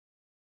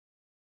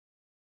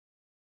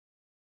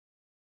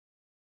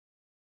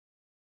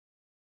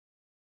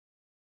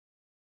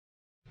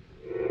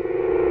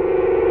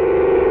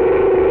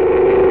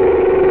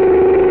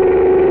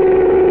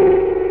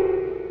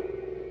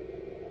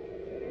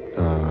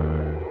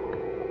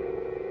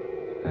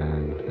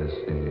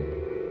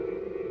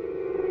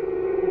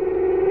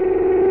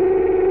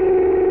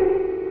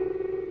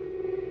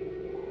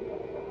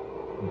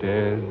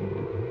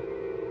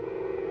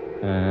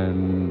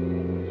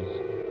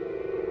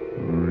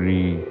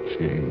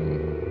King.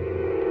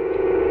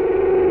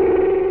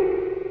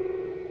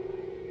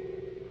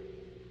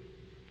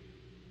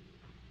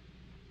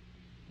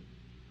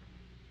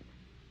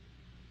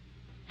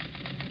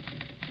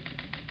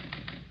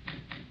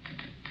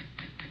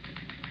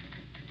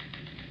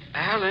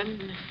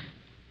 Alan.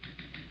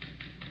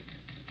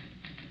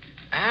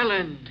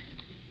 Alan.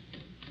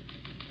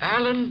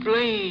 Alan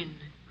Blaine.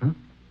 Huh?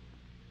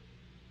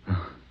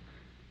 Oh,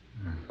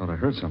 I thought I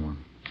heard someone.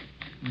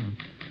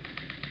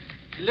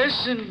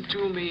 Listen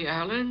to me,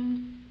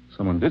 Alan.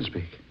 Someone did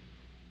speak.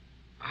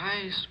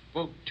 I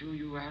spoke to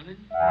you, Alan.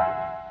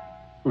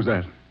 Who's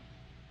that?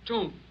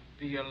 Don't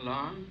be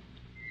alarmed.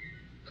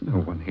 There's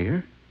no one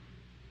here.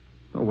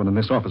 No one in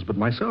this office but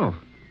myself.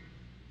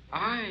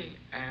 I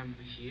am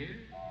here.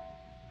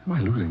 Am I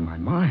losing my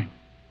mind?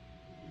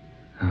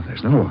 No,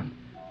 there's no one.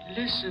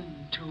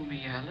 Listen to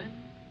me, Alan.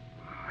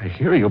 I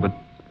hear you, but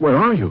where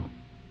are you?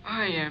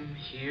 I am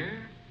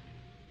here,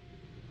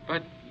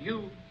 but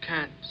you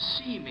can't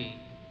see me.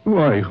 Who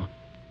are you?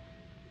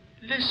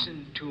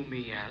 Listen to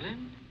me,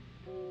 Alan.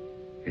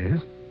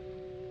 Yes?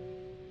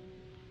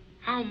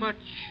 How much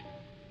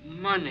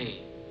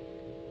money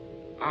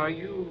are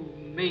you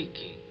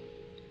making?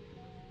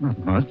 Not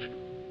much.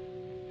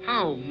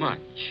 How much?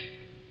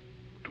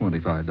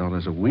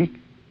 $25 a week.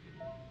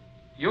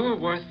 You're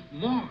worth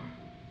more.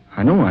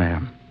 I know I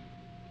am.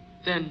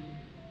 Then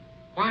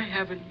why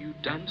haven't you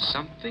done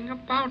something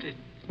about it?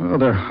 Well,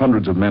 there are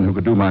hundreds of men who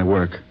could do my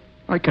work.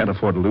 I can't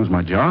afford to lose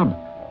my job.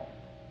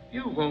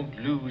 You won't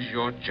lose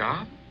your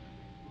job,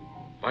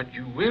 but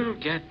you will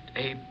get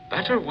a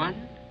better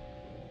one.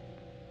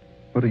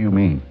 What do you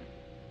mean?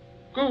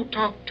 Go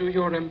talk to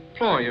your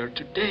employer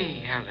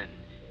today, Alan.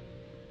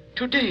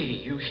 Today,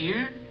 you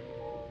hear?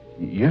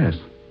 Yes.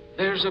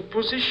 There's a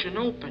position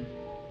open.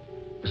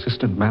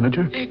 Assistant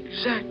manager?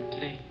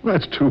 Exactly.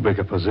 That's too big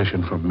a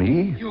position for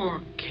me.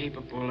 You're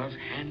capable of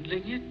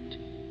handling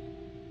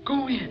it.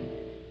 Go in.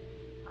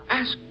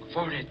 Ask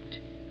for it.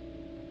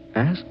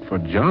 Ask for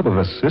job of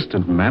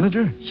assistant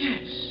manager?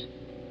 Yes.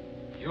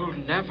 You'll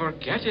never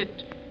get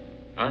it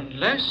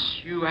unless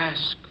you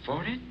ask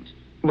for it.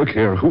 Look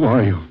here, who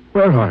are you?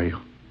 Where are you?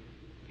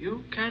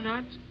 You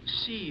cannot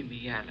see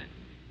me, Alan,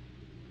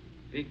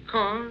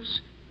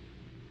 because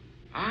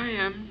I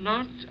am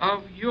not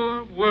of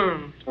your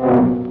world.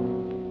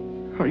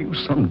 Are you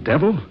some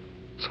devil?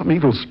 Some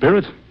evil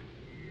spirit?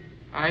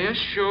 I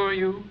assure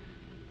you,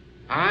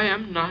 I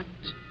am not.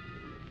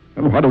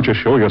 Then why don't you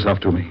show yourself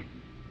to me?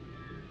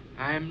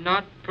 I am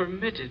not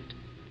permitted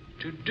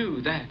to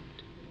do that.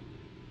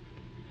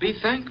 Be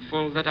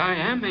thankful that I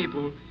am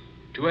able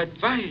to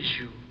advise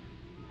you.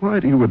 Why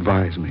do you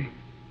advise me?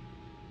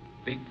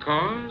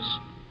 Because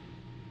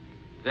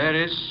there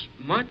is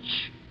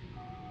much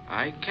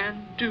I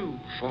can do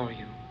for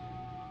you.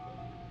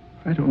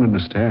 I don't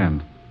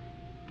understand.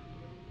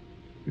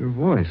 Your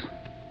voice.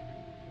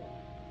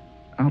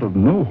 Out of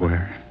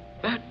nowhere.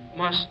 That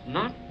must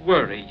not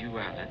worry you,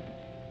 Alan.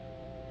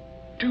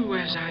 Do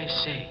as I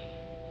say.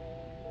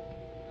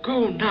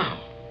 Go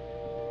now.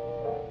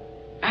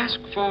 Ask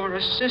for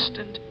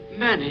assistant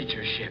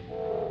managership.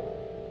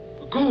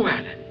 Go,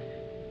 Alan.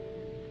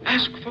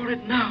 Ask for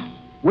it now.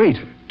 Wait.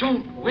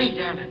 Don't wait,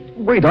 Alan.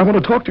 Wait, I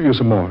want to talk to you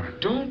some more.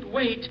 Don't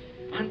wait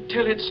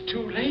until it's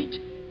too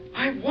late.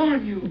 I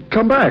warn you.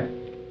 Come back.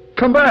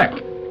 Come back.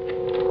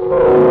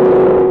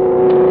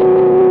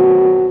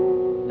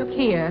 Look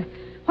here.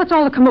 What's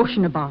all the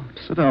commotion about?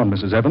 Sit down,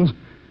 Mrs. Evans.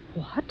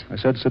 What? I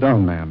said sit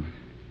down, ma'am.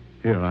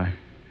 Here, I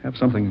have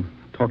something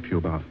to talk to you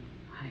about.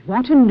 I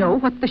want to know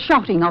what the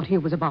shouting out here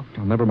was about.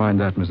 Well, never mind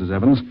that, Mrs.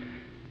 Evans.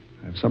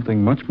 I have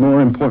something much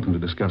more important to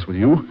discuss with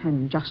you.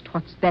 And just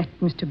what's that,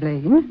 Mr.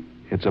 Blaine?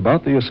 It's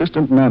about the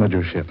assistant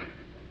managership.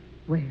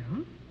 Well,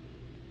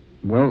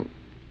 Well,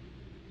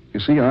 you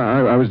see,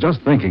 I was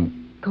just thinking.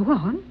 go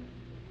on.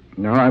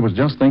 No, I was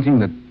just thinking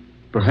that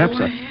perhaps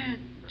Go ahead.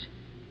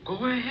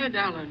 Go ahead,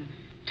 Alan.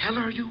 Tell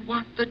her you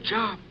want the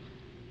job.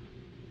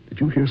 Did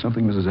you hear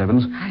something, Mrs.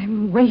 Evans?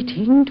 I'm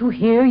waiting to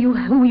hear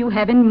who you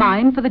have in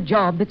mind for the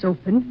job that's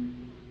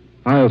open.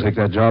 I'll take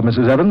that job,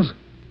 Mrs. Evans.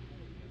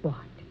 What?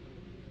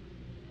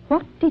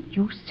 What did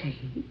you say?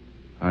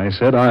 I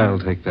said I'll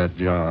take that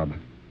job.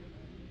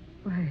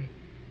 Why,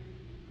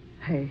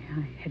 I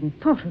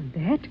hadn't thought of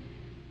that.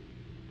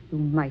 You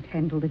might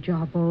handle the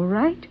job all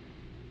right.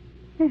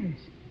 Yes.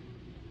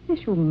 Yes,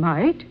 you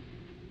might.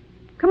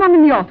 Come on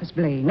in the office,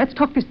 Blaine. Let's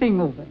talk this thing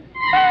over.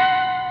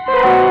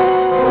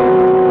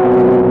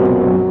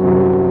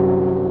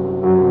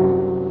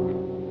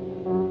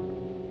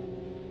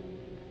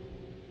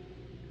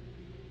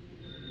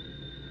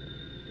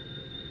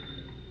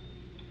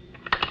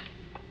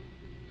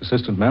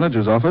 Assistant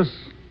manager's office?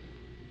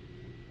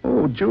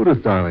 Oh,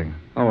 Judith, darling.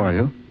 How are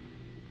you?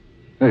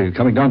 Hey, you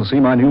coming down to see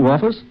my new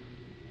office?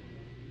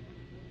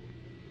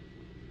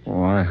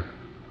 Oh, I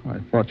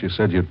thought you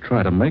said you'd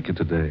try to make it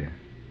today.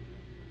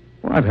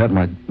 Well, I've had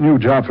my new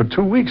job for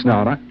 2 weeks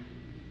now, and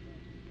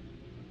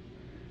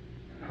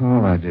All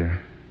right,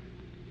 dear.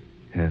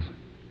 Yes.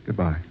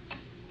 Goodbye.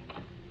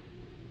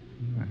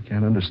 I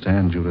can't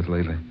understand Judith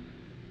lately.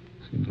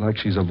 Seems like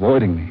she's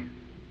avoiding me.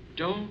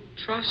 Don't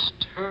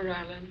trust her,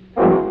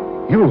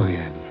 Alan. You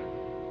again.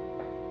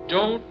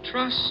 Don't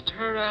trust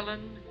her,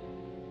 Alan.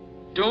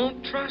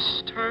 Don't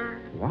trust her.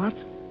 What?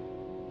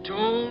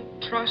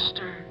 Don't trust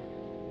her.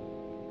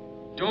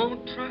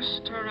 Don't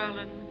trust her,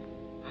 Alan.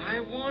 I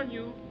warn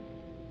you,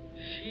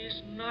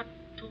 she's not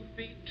to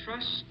be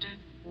trusted.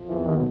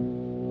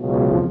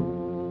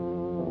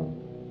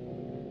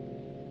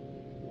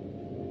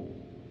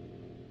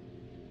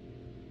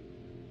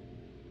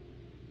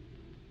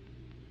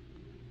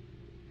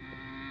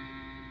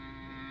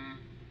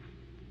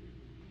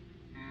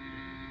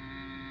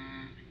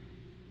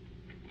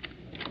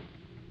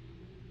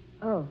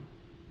 Oh.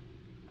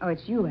 Oh,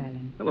 it's you,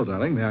 Alan. Hello,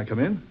 darling. May I come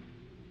in?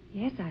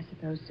 Yes, I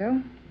suppose so.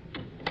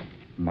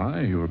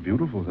 My, you're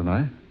beautiful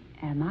tonight.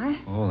 Am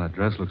I? Oh, that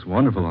dress looks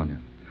wonderful on you.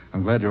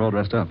 I'm glad you're all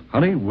dressed up.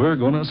 Honey, we're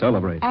going to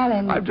celebrate.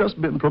 Alan. I've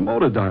just been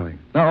promoted, darling.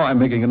 Now I'm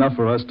making enough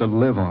for us to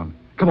live on.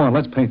 Come on,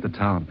 let's paint the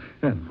town.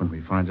 And when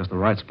we find just the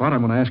right spot,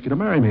 I'm going to ask you to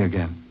marry me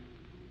again.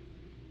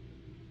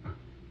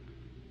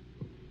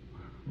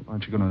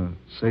 Aren't you going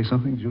to say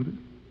something, Judith?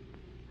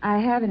 I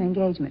have an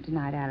engagement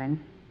tonight, Alan.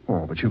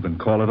 Oh, but you can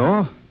call it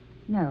off.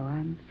 No,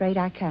 I'm afraid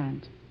I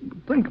can't.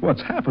 Think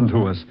what's happened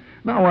to us.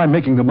 Now I'm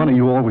making the money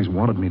you always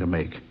wanted me to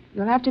make.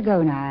 You'll have to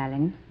go now,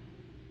 Alan.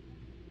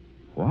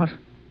 What?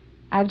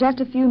 I've just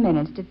a few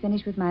minutes to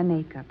finish with my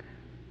makeup.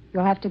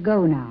 You'll have to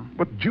go now.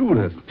 But,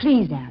 Judith...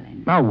 Please,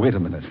 Alan. Now, wait a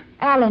minute.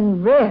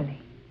 Alan, really?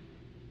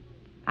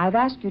 I've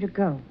asked you to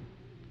go.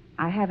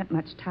 I haven't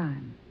much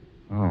time.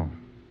 Oh.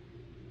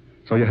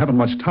 So you haven't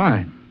much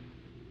time.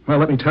 Well,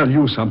 let me tell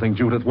you something,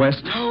 Judith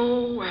West.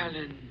 No,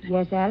 Alan.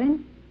 Yes,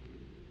 Alan?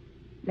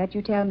 Let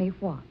you tell me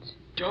what?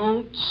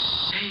 Don't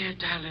say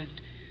it, Alan.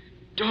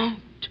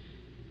 Don't.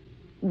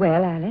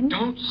 Well, Alan?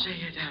 Don't say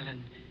it,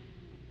 Alan.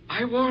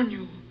 I warn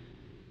you.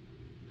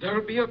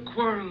 There'll be a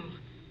quarrel.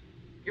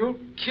 You'll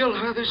kill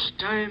her this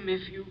time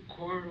if you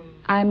quarrel.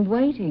 I'm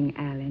waiting,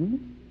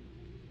 Alan.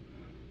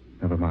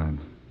 Never mind.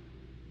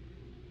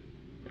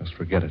 Just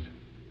forget it.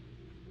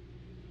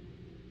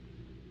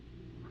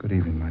 Good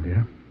evening, my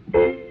dear.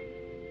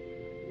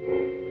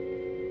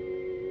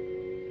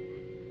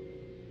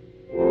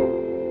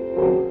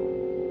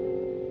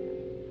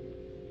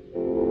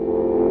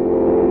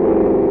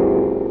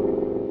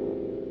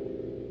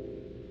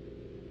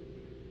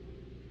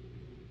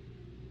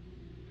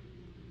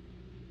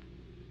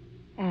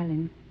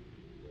 Alan,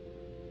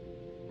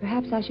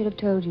 perhaps I should have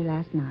told you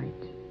last night.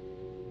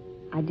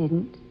 I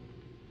didn't,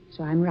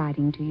 so I'm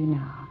writing to you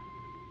now.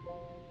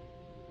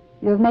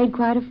 You have made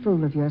quite a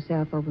fool of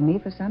yourself over me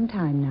for some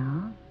time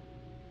now.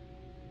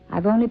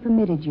 I've only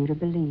permitted you to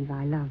believe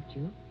I loved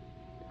you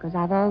because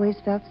I've always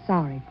felt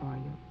sorry for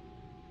you.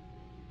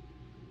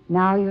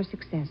 Now you're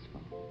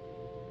successful,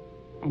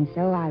 and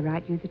so I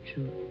write you the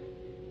truth.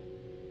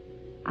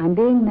 I'm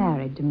being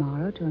married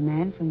tomorrow to a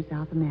man from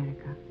South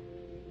America.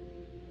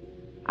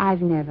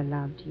 I've never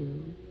loved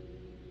you.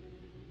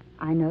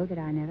 I know that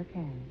I never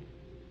can.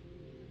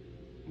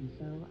 And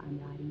so I'm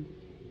writing to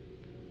tell you.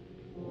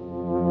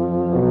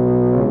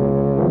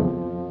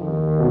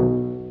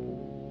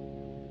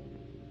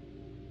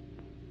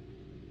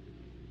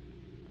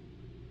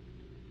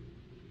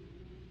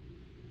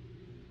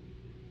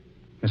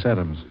 Miss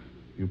Adams,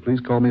 will you please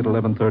call me at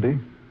 11:30?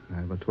 I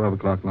have a 12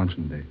 o'clock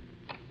luncheon date.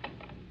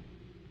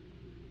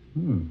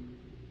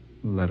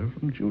 A letter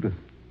from Judith.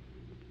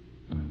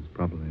 It's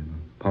probably an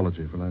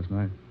apology for last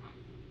night.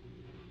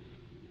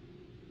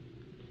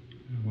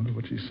 I wonder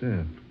what she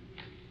said.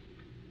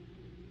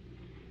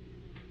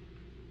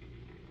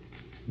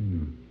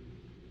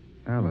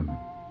 Alan,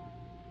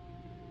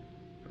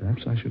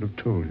 perhaps I should have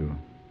told you.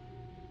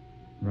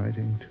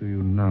 Writing to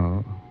you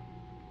now.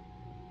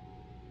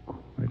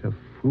 Quite a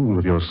fool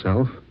of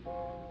yourself.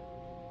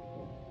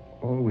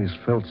 Always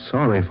felt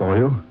sorry for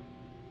you.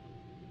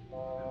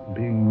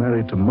 Being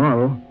married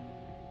tomorrow.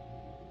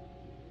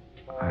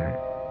 I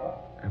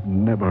have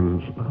never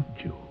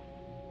loved you.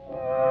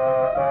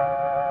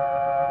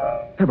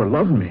 Never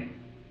loved me.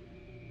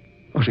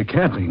 Oh, she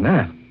can't mean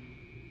that.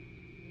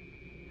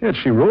 Yes,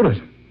 she wrote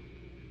it.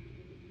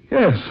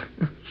 Yes,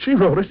 she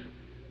wrote it.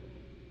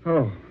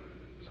 Oh,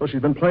 so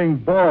she's been playing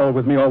ball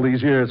with me all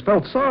these years.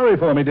 Felt sorry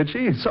for me, did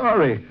she?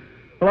 Sorry.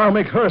 Well, I'll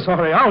make her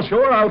sorry. I'll show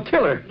her. I'll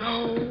kill her.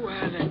 No,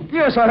 Alan.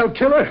 Yes, I'll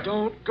kill her.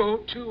 Don't go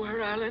to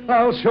her, Alan.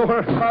 I'll show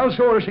her. I'll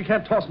show her she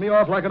can't toss me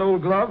off like an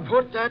old glove.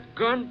 Put that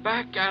gun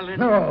back, Alan.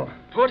 No.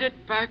 Put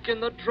it back in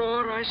the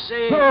drawer, I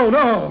say. No,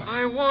 no.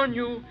 I warn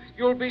you,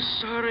 you'll be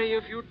sorry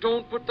if you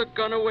don't put the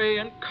gun away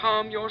and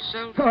calm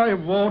yourself. I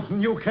won't,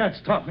 and you can't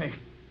stop me.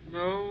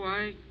 No,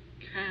 I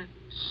can't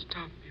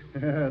stop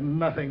you.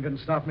 Nothing can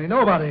stop me.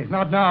 Nobody.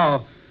 Not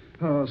now.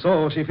 Oh,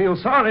 so she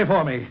feels sorry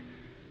for me.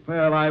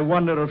 Well, I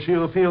wonder if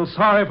she'll feel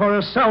sorry for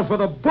herself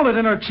with a bullet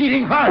in her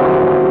cheating heart.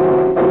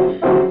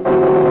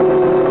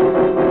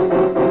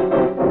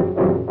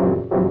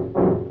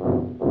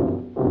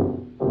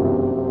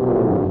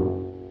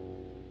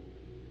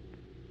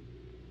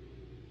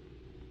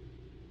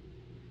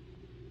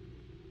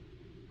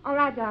 All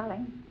right,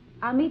 darling.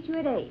 I'll meet you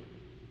at 8.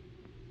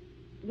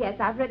 Yes,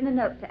 I've written a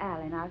note to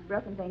Alan. I've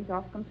broken things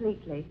off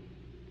completely.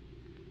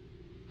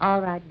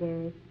 All right,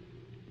 dearie.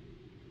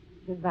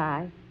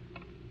 Goodbye.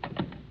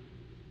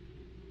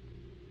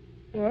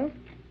 Yes?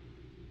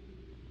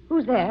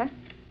 Who's there?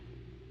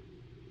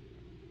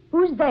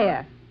 Who's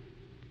there?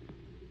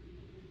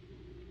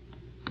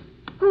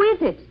 Who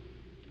is it?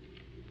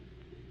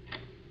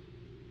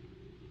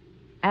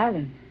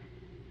 Alan.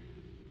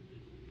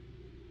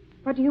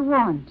 What do you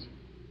want?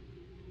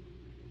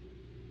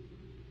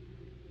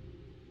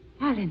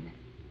 Alan.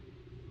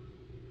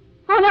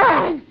 Oh, no,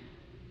 Alan!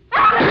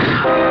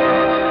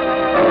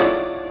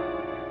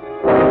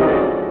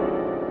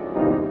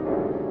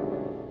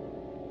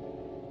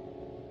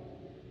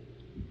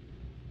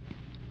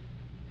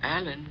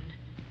 Alan.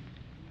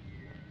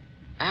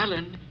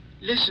 Alan,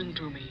 listen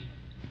to me.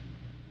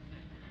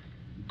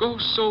 Go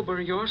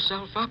sober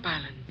yourself up,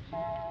 Alan.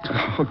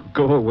 Oh,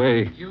 go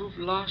away. You've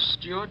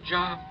lost your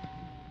job,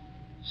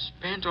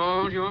 spent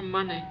all your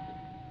money.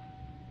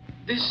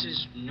 This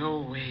is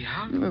no way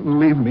out.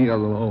 Leave me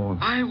alone.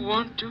 I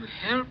want to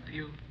help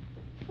you.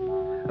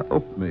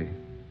 Help me.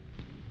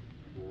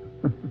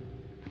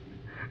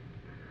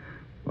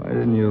 Why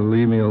didn't you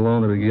leave me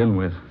alone to begin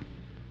with?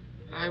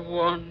 I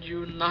warned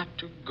you not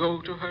to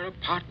go to her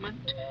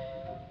apartment.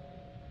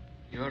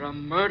 You're a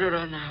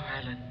murderer now,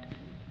 Alan.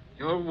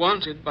 You're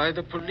wanted by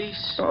the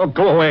police. Oh,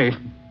 go away.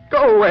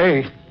 Go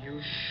away.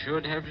 You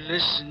should have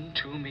listened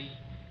to me.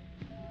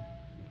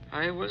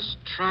 I was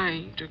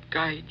trying to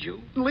guide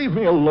you. Leave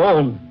me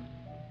alone.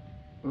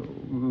 Oh,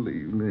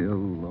 leave me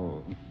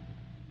alone.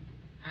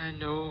 I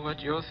know what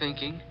you're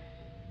thinking.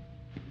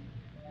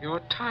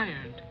 You're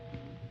tired.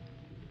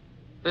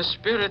 The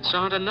spirits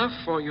aren't enough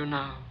for you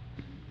now.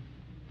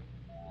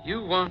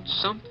 You want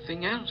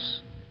something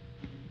else.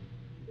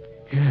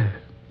 Yes.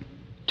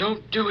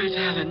 Don't do it,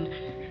 Alan.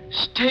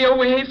 Stay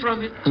away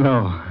from it.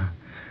 No.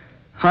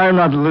 I'm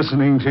not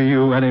listening to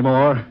you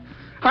anymore.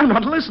 I'm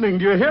not listening.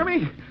 Do you hear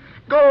me?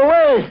 Go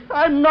away.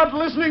 I'm not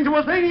listening to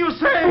a thing you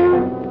say.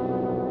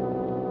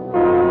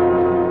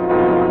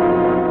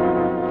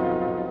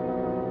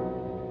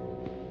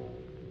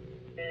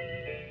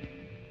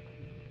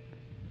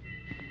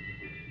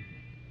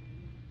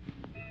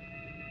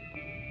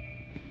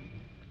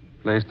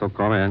 Please to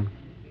come in.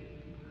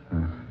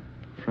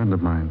 A friend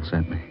of mine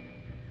sent me.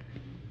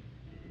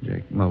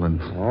 Jake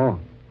Mullins. Oh,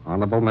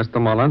 Honorable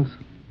Mr. Mullins.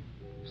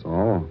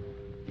 So,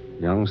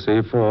 young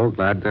Seafool,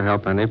 glad to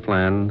help any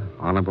plan.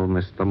 Honorable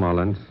Mr.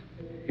 Mullins.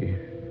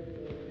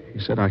 He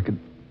said I could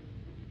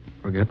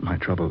forget my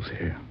troubles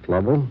here.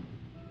 Trouble?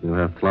 You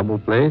have trouble,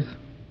 please?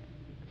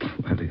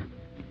 Plenty.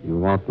 You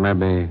want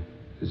maybe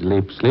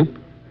sleep?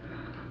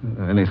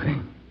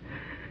 Anything.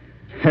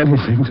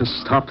 Anything to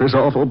stop this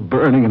awful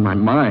burning in my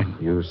mind.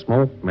 You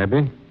smoke,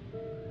 maybe?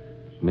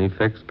 Me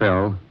fix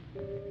pill.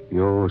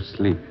 You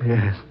sleep.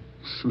 Yes,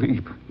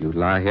 sleep. You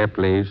lie here,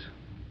 please.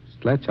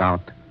 Stretch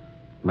out.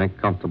 Make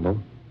comfortable.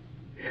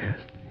 Yes.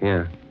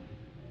 Here.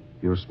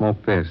 You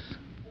smoke this.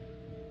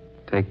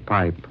 Take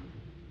pipe.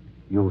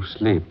 You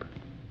sleep.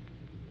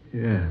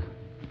 Yes.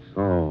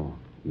 So,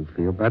 you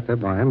feel better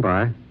by and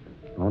by.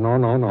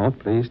 No.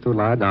 Please to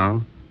lie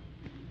down.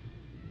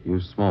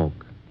 You smoke.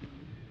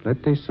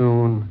 Pretty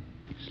soon,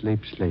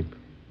 sleep.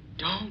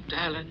 Don't,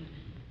 Alan.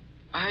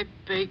 I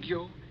beg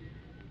you.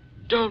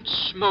 Don't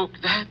smoke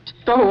that.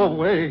 Go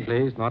away.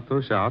 Please, not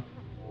to shout.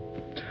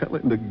 Tell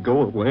him to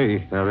go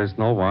away. There is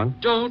no one.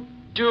 Don't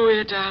do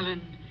it,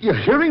 Alan. You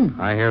hear him?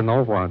 I hear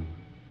no one.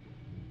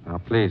 Now,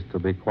 please, to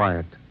be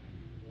quiet.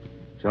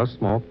 Just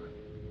smoke.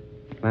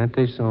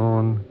 Plenty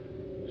soon,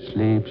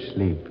 sleep.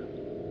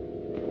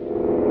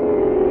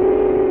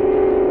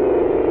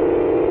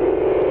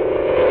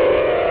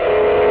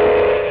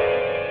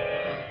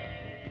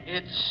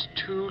 It's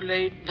too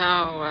late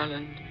now,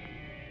 Alan.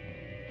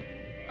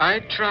 I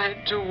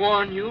tried to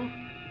warn you,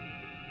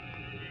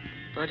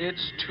 but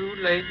it's too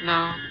late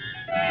now.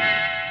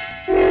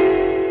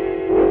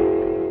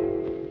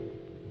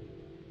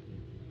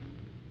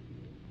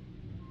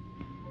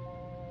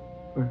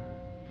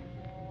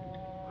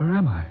 Where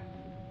am I?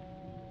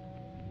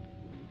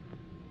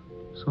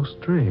 So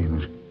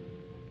strange.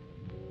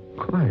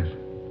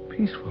 Quiet.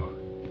 Peaceful.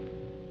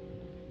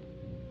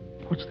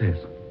 What's this?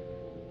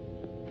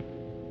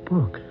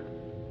 Book.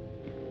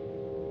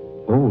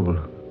 Old.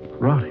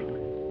 Rotting.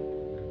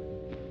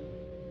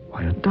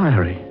 Why, a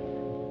diary.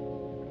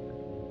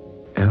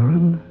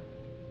 Aaron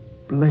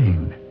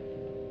Blaine.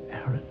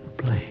 Aaron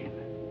Blaine.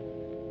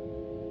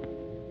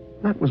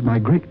 That was my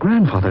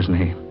great-grandfather's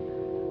name.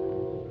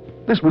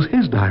 This was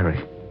his diary.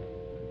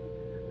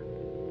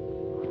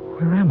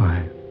 Where am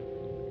I?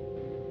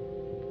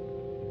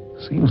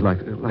 Seems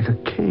like a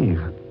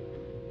cave.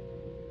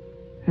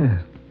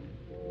 Yes.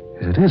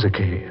 Yes, it is a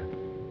cave.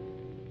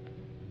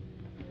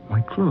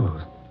 My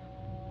clothes.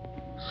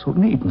 So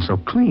neat and so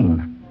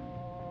clean.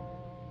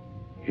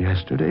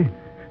 Yesterday,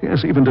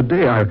 yes, even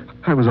today,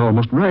 I was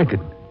almost ragged.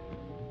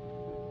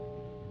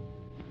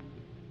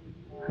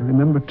 I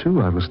remember,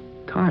 too, I was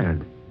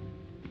tired.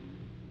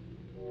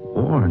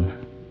 Worn.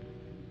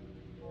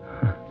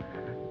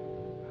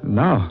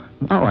 Now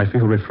I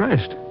feel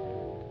refreshed.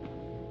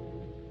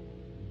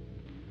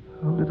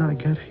 How did I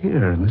get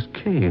here in this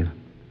cave?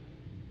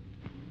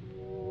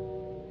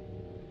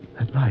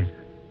 That light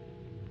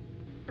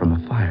from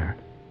the fire.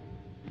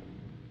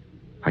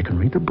 I can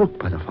read the book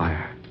by the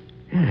fire.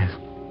 Yes.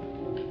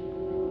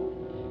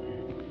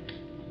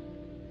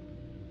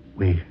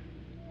 We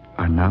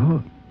are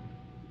now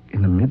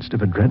in the midst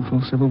of a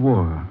dreadful civil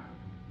war.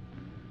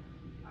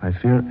 I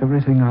fear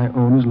everything I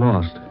own is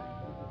lost.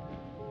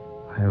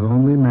 I have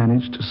only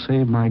managed to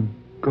save my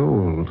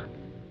gold.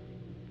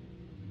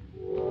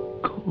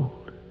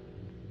 Gold.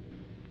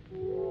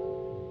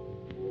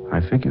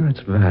 I figure its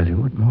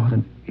value at more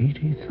than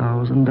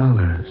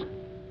 $80,000.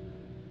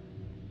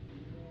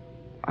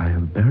 I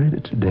have buried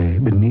it today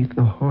beneath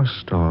the horse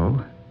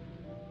stall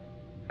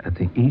at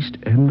the east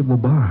end of the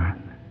barn.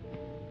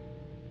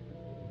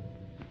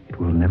 It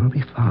will never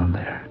be found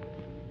there.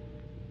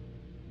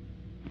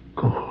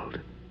 Gold.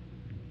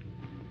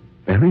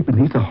 Buried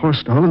beneath the horse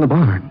stall in the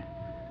barn.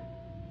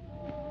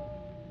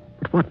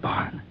 But what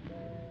barn?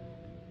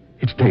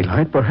 It's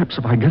daylight. Perhaps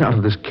if I get out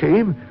of this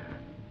cave...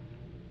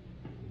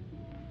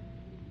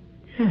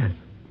 Yes.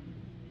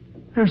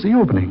 There's the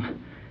opening.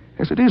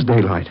 Yes, it is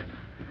daylight.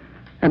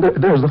 And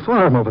there's the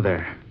farm over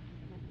there.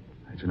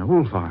 It's an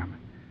old farm.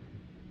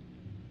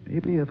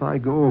 Maybe if I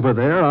go over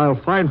there,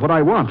 I'll find what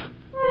I want.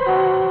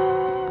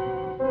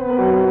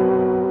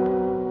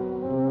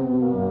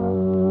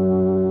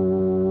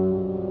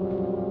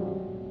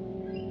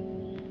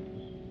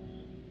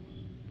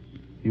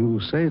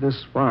 You say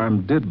this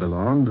farm did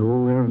belong to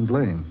old Aaron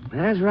Blaine.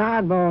 That's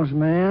right, boss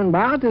man.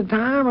 About the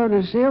time of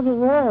the Civil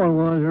War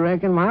was, I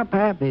reckon my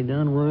pappy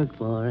done worked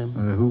for him.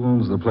 Who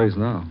owns the place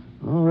now?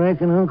 I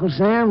reckon Uncle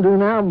Sam do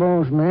now,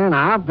 boss man.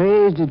 I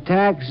pays the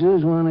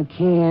taxes when I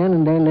can,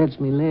 and they lets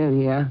me live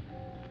here.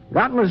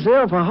 Got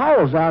myself a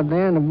horse out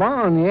there in the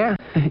barn, yeah.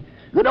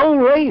 Good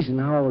old racing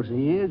horse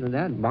he is, but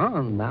that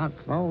barn about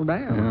to fall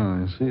down.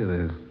 Yeah, I see it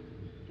is.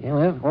 Yeah,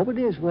 well, over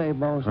this way,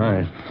 boss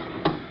man. Right.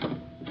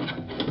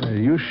 Are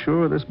you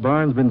sure this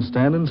barn's been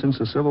standing since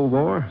the Civil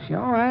War?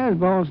 Sure has,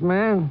 boss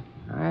man.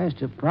 I has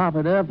to prop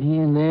it up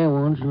here and there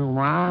once in a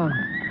while.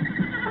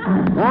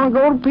 Want to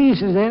go to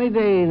pieces any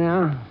day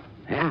now.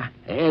 Yeah,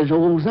 there's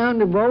old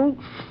Thunderbolt.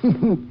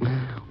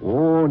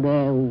 Oh,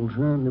 that old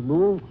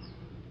Thunderbolt.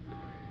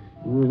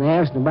 You was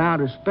asking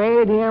about a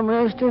spade here,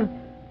 mister?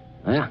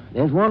 Well,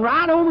 there's one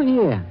right over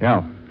here.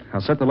 Yeah.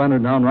 I'll set the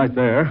lantern down right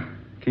there.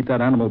 Keep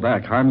that animal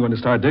back. I'm going to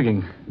start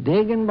digging.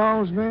 Digging,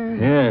 boss man?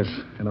 Yes.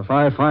 And if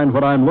I find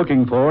what I'm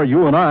looking for,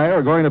 you and I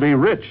are going to be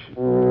rich.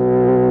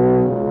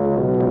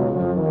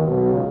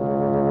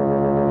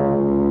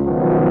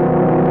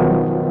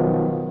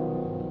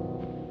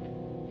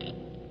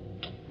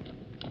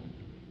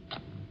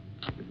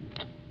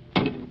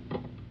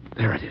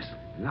 There it is.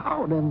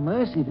 Lord have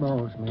mercy,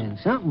 boss man.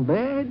 Something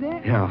buried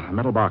there? Yeah, a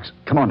metal box.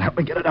 Come on, help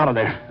me get it out of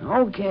there.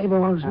 Okay,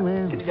 boss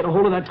man. Can you get a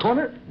hold of that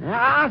corner?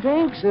 I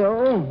think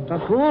so. The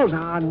pull's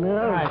hard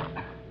enough.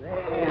 Right.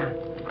 There.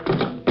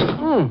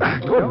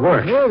 Good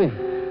work. Heavy.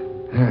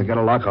 Yeah, got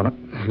a lock on it.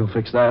 You'll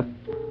fix that.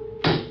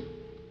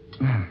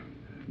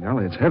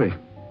 Golly, it's heavy.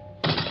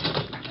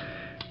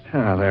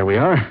 Ah, there we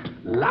are.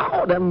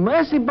 Lord have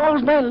mercy,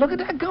 boss man. Look at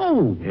that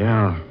gold.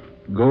 Yeah,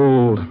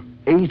 gold.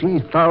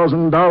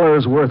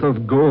 $80,000 worth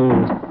of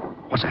gold.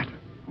 What's that?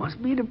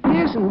 Must be the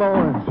Pearson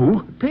boys.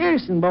 Who?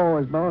 Pearson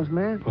boys, boss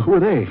man. Who are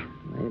they?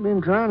 They've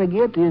been trying to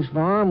get this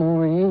farm,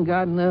 only ain't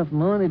got enough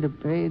money to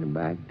pay the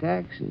back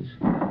taxes.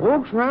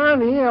 Folks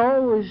around here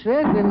always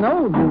said they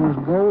knowed there was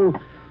gold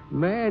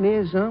buried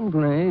here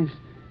someplace.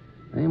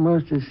 They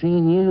must have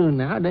seen you, and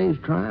now they's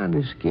trying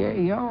to scare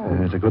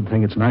y'all. It's a good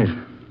thing it's night.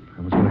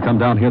 I was going to come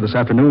down here this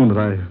afternoon, but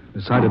I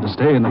decided to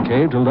stay in the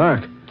cave till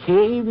dark.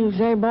 Cave, you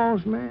say,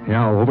 boss man?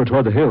 Yeah, over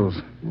toward the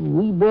hills.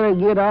 We better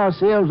get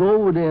ourselves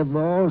over there,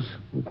 boss,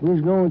 if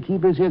we's going to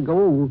keep this here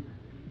gold.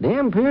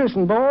 Them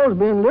Pearson boys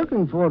been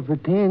looking for it for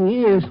 10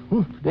 years.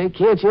 If they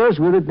catch us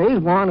with it, they's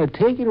going to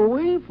take it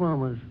away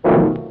from us.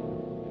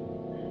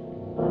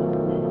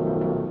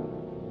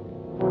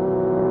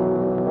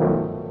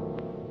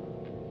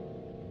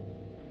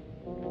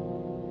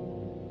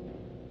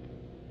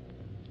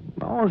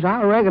 Boss,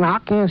 I reckon I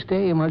can't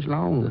stay here much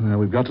longer.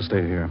 We've got to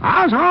stay here.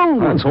 I was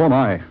hungry. And so am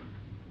I.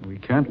 We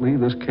can't leave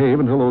this cave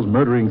until those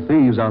murdering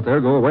thieves out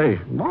there go away.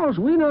 Boss,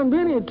 we done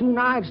been here 2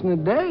 nights and a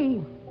day.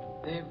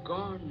 They've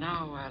gone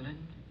now, Alan.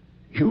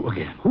 You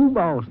again? Who,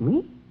 boss,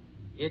 me?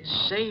 It's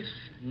safe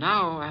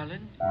now,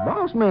 Alan.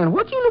 Boss man,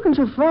 what you looking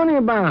so funny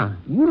about?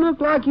 You look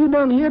like you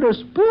done heard a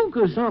spook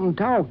or something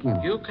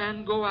talking. You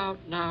can go out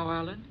now,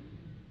 Alan.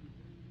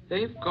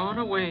 They've gone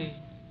away.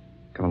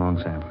 Come along,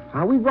 Sam.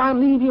 Are we going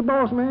to leave here,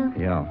 boss man?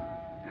 Yeah.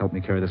 Help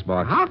me carry this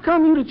box. How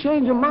come you to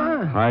change your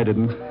mind? I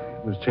didn't.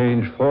 It was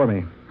changed for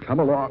me. Come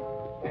along.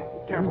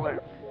 Careful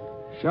there.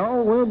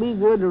 Sure will be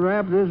good to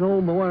wrap this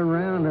old boy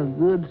around a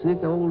good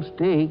thick old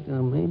steak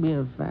or maybe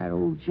a fat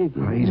old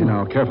chicken. Easy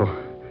now. Careful.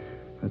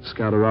 Let's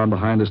scout around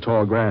behind this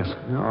tall grass.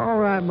 All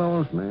right,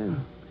 boss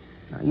man.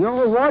 Now, you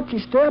always watch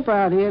your step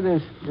out here.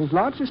 There's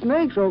lots of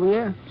snakes over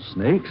here.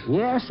 Snakes?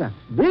 Yes, sir.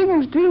 Big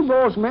ones, too,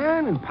 boss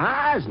man, and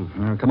pies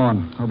and... Come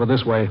on, over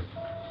this way.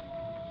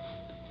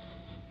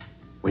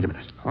 Wait a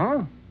minute.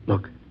 Huh?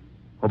 Look,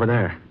 over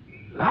there.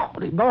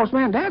 Lordy, boss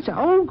man, that's an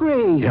old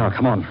grave. Yeah,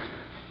 come on.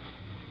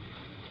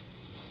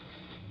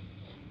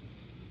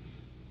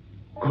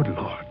 Good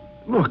Lord,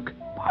 look.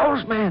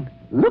 Boss man,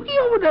 looky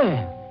over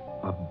there.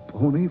 A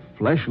bony,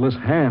 fleshless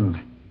hand.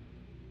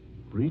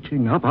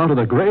 Reaching up out of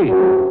the grave.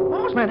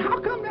 Boss man, how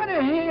come that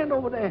a hand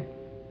over there?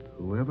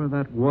 Whoever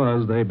that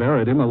was, they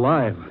buried him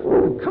alive.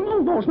 Come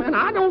on, boss man,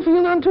 I don't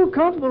feel none too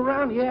comfortable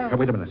around here.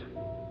 Wait a minute.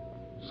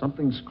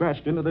 Something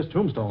scratched into this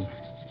tombstone.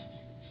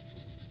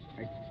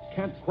 I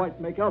can't quite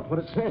make out what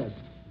it says.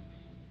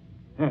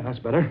 Yeah, that's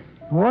better.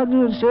 What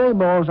does it say,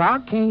 boss? I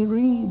can't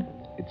read.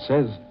 It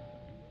says,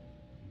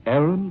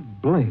 Aaron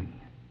Blaine.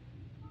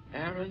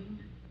 Aaron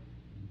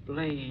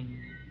Blaine.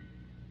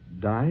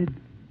 Died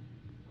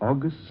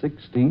August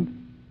 16th,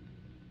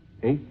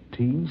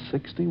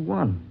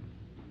 1861.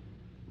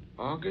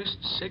 August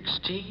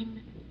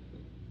 16,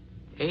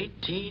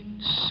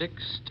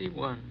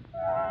 1861.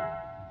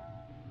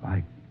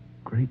 My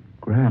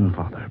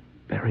great-grandfather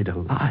buried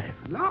alive.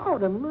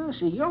 Lord of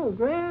mercy, your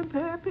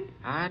grandpappy?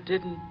 I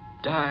didn't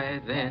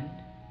die then.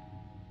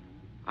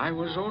 I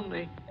was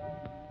only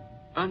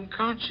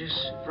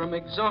unconscious from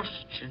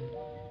exhaustion.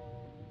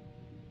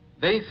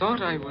 They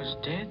thought I was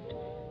dead,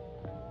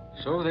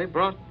 so they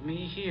brought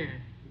me here.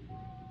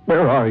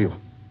 Where are you?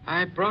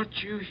 I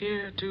brought you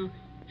here to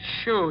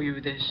show you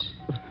this.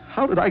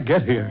 How did I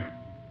get here?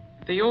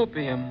 The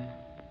opium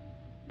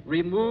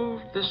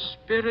removed the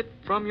spirit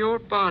from your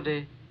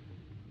body.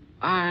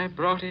 I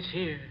brought it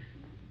here.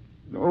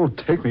 Oh,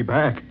 take me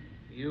back.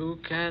 You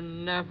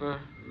can never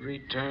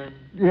return.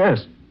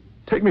 Yes,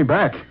 take me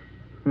back.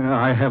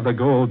 I have the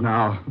gold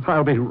now.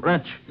 I'll be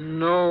rich.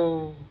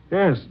 No.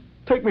 Yes,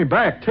 take me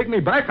back. Take me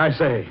back, I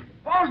say.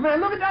 Boss man,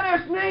 look at that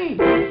there snake.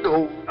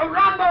 Oh.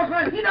 Run, boss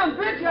man. He done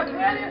bit you, I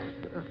tell you.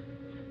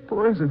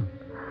 Poison.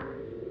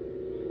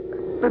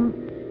 Been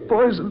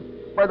poisoned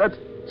by that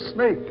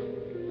snake.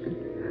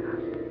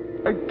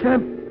 I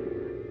can't.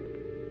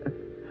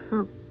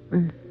 Help me.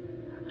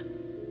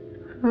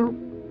 Help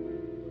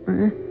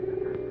me.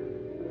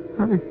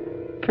 I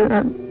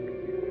can't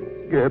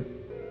get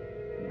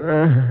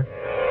back.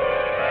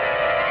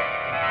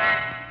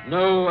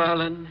 No,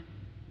 Alan.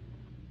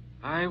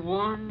 I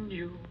warned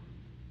you.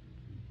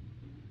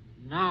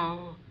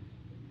 Now,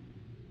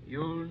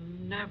 you'll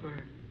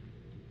never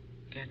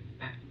get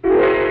back.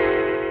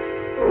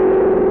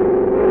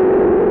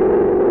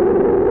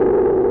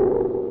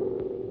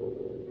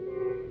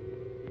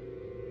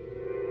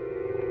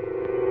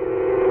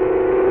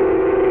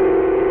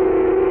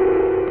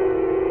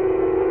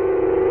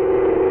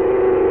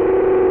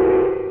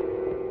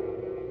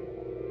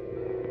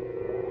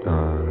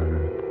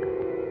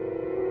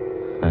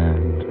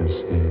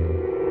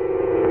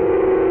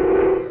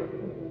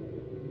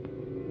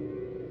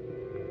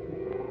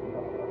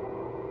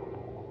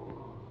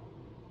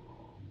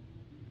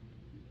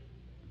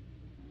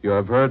 You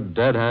have heard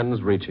Dead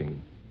Hands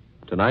Reaching,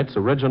 tonight's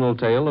original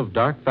tale of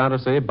dark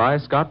fantasy by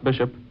Scott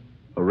Bishop,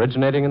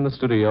 originating in the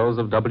studios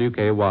of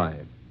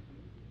WKY.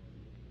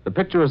 The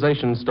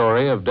picturization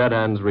story of Dead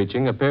Hands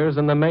Reaching appears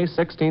in the May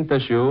 16th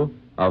issue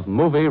of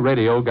Movie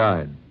Radio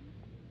Guide.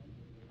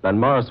 Ben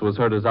Morris was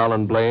heard as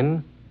Alan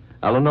Blaine,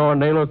 Eleanor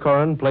Naylor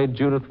Curran played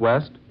Judith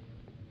West,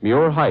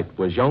 Muir Height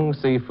was young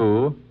Si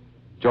Fu,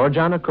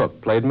 Georgiana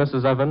Cook played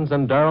Mrs. Evans,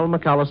 and Darrell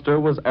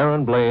McAllister was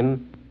Aaron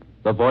Blaine,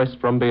 the voice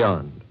from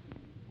beyond.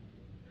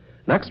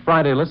 Next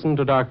Friday, listen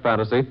to Dark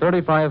Fantasy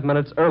 35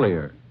 minutes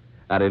earlier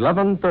at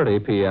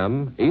 11:30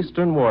 p.m.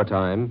 Eastern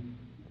Wartime,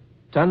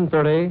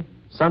 10:30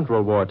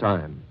 Central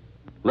Wartime.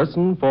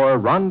 Listen for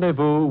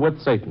Rendezvous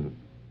with Satan,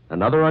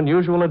 another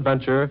unusual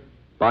adventure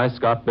by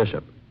Scott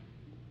Bishop.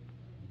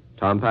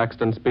 Tom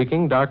Paxton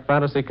speaking. Dark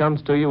Fantasy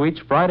comes to you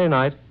each Friday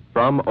night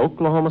from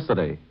Oklahoma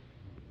City.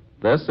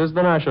 This is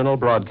the National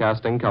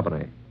Broadcasting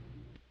Company.